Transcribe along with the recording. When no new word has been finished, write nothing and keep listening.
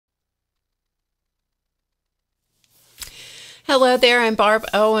Hello there, I'm Barb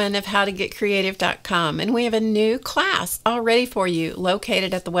Owen of HowToGetCreative.com, and we have a new class all ready for you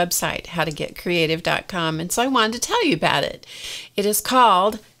located at the website HowToGetCreative.com, and so I wanted to tell you about it. It is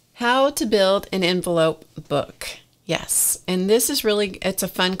called How to Build an Envelope Book. Yes, and this is it's a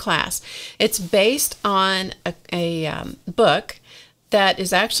fun class. It's based on a book that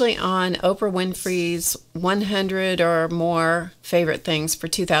is actually on Oprah Winfrey's 100 or more favorite things for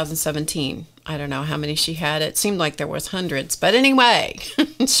 2017. I don't know how many she had. It seemed like there was hundreds. But anyway,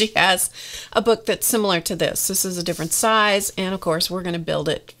 she has a book that's similar to this. This is a different size, and of course, we're going to build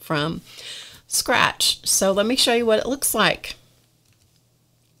it from scratch. So let me show you what it looks like.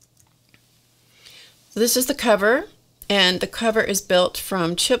 So this is the cover, and the cover is built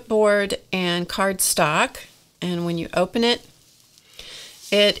from chipboard and cardstock. And when you open it,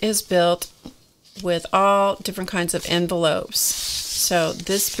 it is built with all different kinds of envelopes. So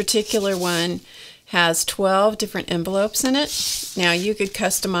this particular one has 12 different envelopes in it. Now you could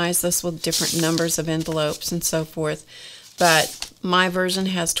customize this with different numbers of envelopes and so forth, but my version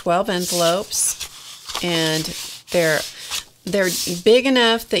has 12 envelopes, and they're big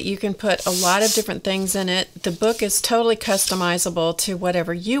enough that you can put a lot of different things in it. The book is totally customizable to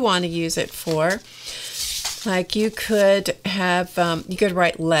whatever you want to use it for. Like you could have, you could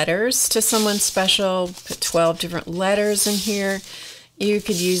write letters to someone special, put 12 different letters in here. You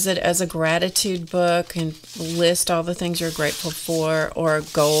could use it as a gratitude book and list all the things you're grateful for, or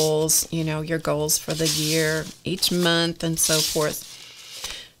goals, you know, your goals for the year, each month, and so forth.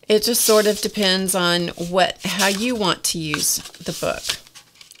 It just sort of depends on how you want to use the book.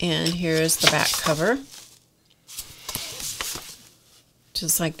 And here is the back cover.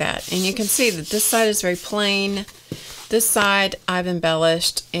 Just like that. And you can see that this side is very plain. This side I've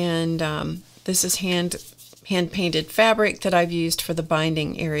embellished, and this is hand-painted fabric that I've used for the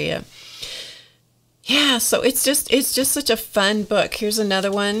binding area. Yeah, so it's just such a fun book. Here's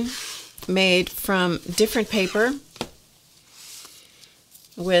another one made from different paper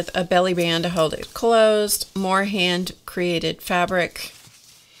with a belly band to hold it closed, more hand-created fabric.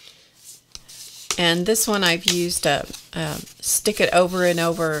 And this one I've used a stick it over and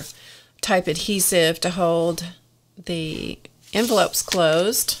over type adhesive to hold the envelopes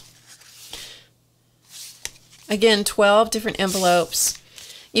closed. Again, 12 different envelopes.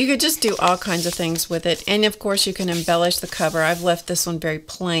 You could just do all kinds of things with it. And of course you can embellish the cover. I've left this one very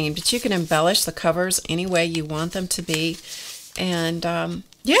plain, but you can embellish the covers any way you want them to be. And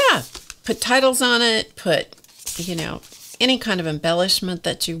yeah, put titles on it, put, you know, any kind of embellishment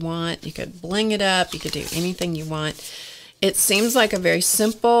that you want. You could bling it up. You could do anything you want. It seems like a very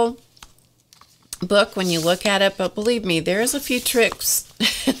simple book when you look at it, but believe me, there's a few tricks.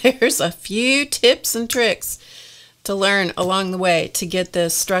 There's a few tips and tricks to learn along the way to get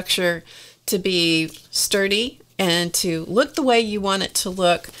this structure to be sturdy and to look the way you want it to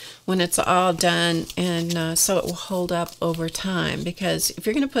look when it's all done, and so it will hold up over time. Because if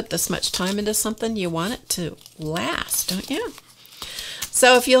you're going to put this much time into something, you want it to last, don't you?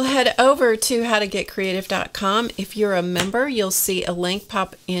 So if you'll head over to HowToGetCreative.com, if you're a member, you'll see a link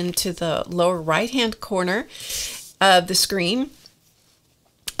pop into the lower right-hand corner of the screen.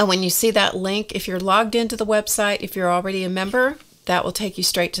 And when you see that link, if you're logged into the website, if you're already a member, that will take you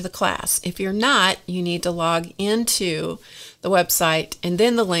straight to the class. If you're not, you need to log into the website, and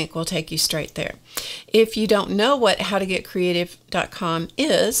then the link will take you straight there. If you don't know what HowToGetCreative.com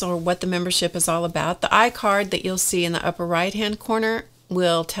is, or what the membership is all about, the iCard that you'll see in the upper right-hand corner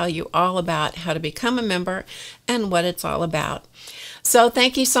will tell you all about how to become a member and what it's all about. So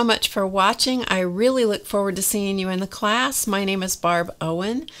thank you so much for watching. I really look forward to seeing you in the class. My name is Barb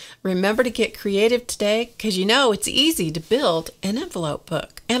Owen. Remember to get creative today, because you know it's easy to build an envelope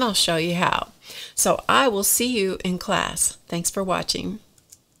book, and I'll show you how. So I will see you in class. Thanks for watching.